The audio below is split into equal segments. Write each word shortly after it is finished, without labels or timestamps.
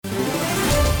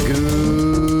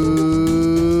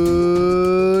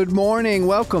Good morning.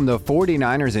 Welcome to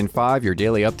 49ers in 5, your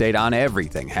daily update on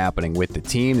everything happening with the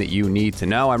team that you need to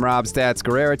know. I'm Rob Stats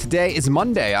Guerrera. Today is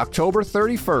Monday, October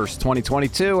 31st,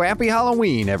 2022. Happy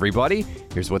Halloween, everybody.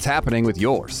 Here's what's happening with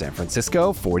your San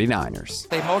Francisco 49ers.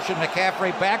 They motion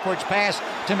McCaffrey, backwards pass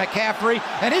to McCaffrey,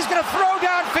 and he's going to throw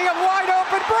downfield wide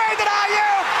open. Brandon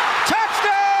Ayuk,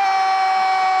 touchdown!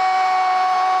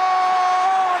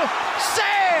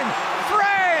 San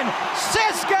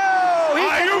Francisco! He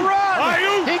can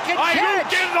run, he can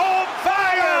catch, is on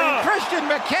fire! Christian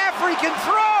McCaffrey can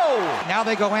throw! Now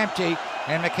they go empty,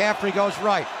 and McCaffrey goes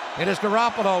right. It is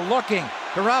Garoppolo looking.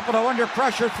 Garoppolo under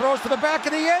pressure, throws to the back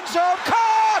of the end zone.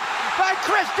 Caught by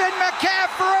Christian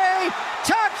McCaffrey.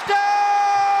 Touchdown!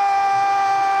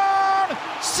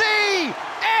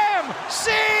 CMC!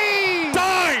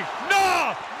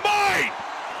 Dynamite!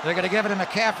 They're going to give it to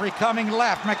McCaffrey coming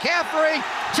left. McCaffrey,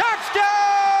 touchdown!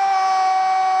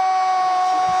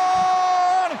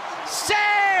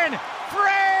 San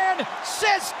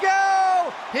Francisco!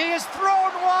 He has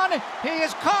thrown one, he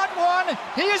has caught one,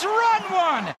 he has run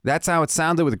one. That's how it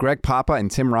sounded with Greg Papa and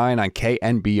Tim Ryan on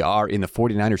KNBR in the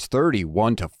 49ers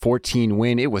 31-14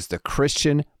 win. It was the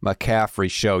Christian McCaffrey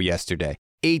show yesterday.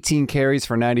 18 carries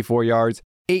for 94 yards,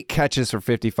 8 catches for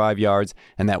 55 yards,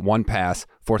 and that one pass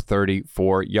for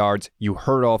 34 yards. You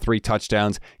heard all 3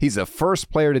 touchdowns. He's the first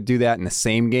player to do that in the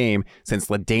same game since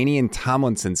LaDainian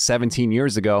Tomlinson 17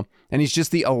 years ago, and he's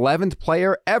just the 11th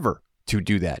player ever to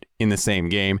do that in the same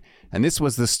game. And this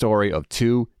was the story of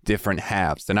 2 different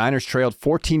halves. The Niners trailed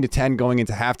 14-10 going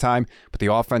into halftime, but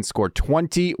the offense scored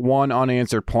 21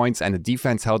 unanswered points, and the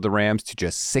defense held the Rams to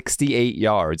just 68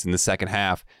 yards in the second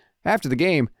half. After the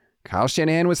game, Kyle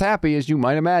Shanahan was happy, as you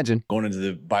might imagine. Going into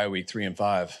the bye week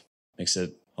 3-5 makes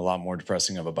it a lot more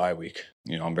depressing of a bye week.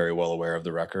 You know, I'm very well aware of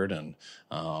the record, and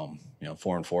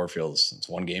 4-4 feels, it's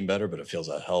one game better, but it feels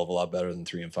a hell of a lot better than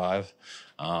 3-5.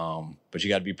 But you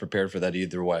got to be prepared for that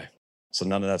either way. So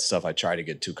none of that stuff I try to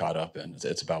get too caught up in.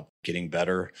 It's about getting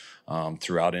better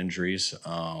throughout injuries,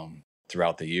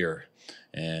 throughout the year.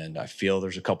 And I feel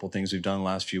there's a couple things we've done the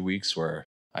last few weeks where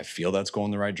I feel that's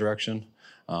going the right direction.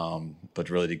 But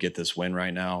really to get this win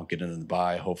right now, get into the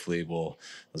bye, hopefully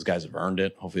those guys have earned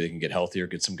it. Hopefully they can get healthier,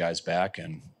 get some guys back,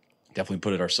 and definitely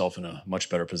put ourselves in a much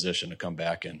better position to come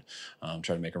back and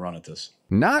try to make a run at this.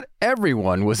 Not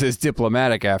everyone was as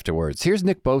diplomatic afterwards. Here's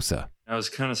Nick Bosa. I was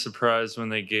kind of surprised when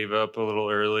they gave up a little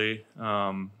early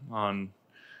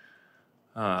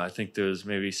I think there was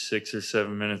maybe 6 or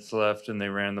 7 minutes left, and they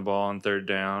ran the ball on third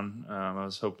down. I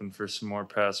was hoping for some more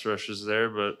pass rushes there,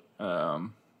 but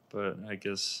I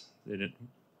guess they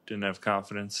didn't have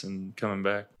confidence in coming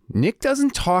back. Nick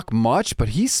doesn't talk much, but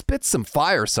he spits some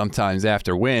fire sometimes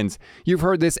after wins. You've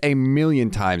heard this a million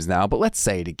times now, but let's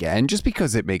say it again, just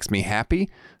because it makes me happy.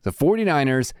 The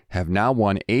 49ers have now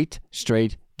won 8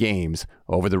 straight games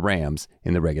over the Rams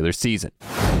in the regular season.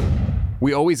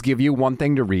 We always give you one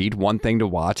thing to read, one thing to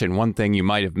watch, and one thing you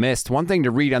might have missed. One thing to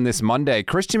read on this Monday,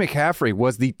 Christian McCaffrey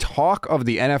was the talk of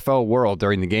the NFL world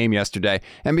during the game yesterday.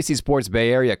 NBC Sports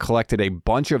Bay Area collected a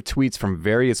bunch of tweets from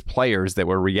various players that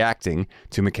were reacting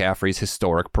to McCaffrey's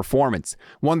historic performance.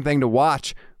 One thing to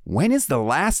watch, when is the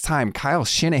last time Kyle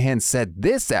Shanahan said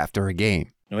this after a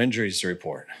game? No injuries to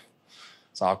report.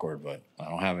 It's awkward, but I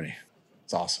don't have any.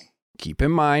 It's awesome. Keep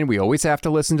in mind, we always have to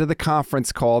listen to the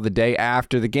conference call the day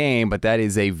after the game, but that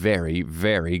is a very,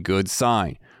 very good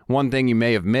sign. One thing you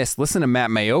may have missed, listen to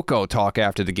Matt Mayoko talk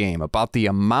after the game about the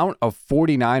amount of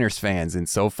 49ers fans in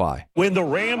SoFi. When the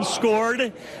Rams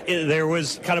scored, there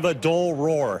was kind of a dull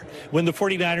roar. When the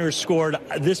 49ers scored,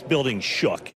 this building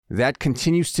shook. That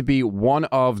continues to be one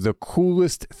of the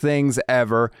coolest things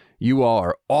ever. You all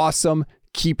are awesome.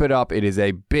 Keep it up. It is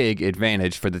a big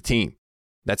advantage for the team.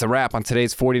 That's a wrap on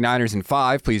today's 49ers in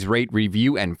 5. Please rate,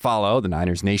 review, and follow the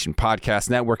Niners Nation Podcast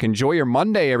Network. Enjoy your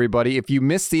Monday, everybody. If you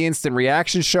missed the instant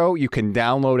reaction show, you can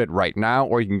download it right now,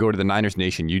 or you can go to the Niners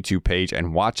Nation YouTube page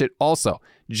and watch it. Also,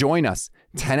 join us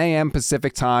 10 a.m.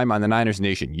 Pacific time on the Niners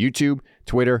Nation YouTube,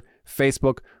 Twitter,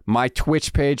 Facebook, my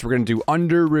Twitch page. We're going to do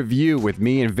Under Review with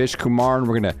me and Vish Kumar, and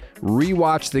we're going to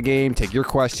rewatch the game, take your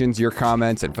questions, your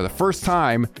comments, and for the first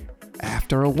time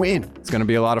after a win. It's going to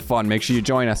be a lot of fun. Make sure you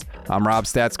join us. I'm Rob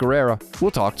Stats Guerrera.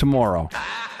 We'll talk tomorrow.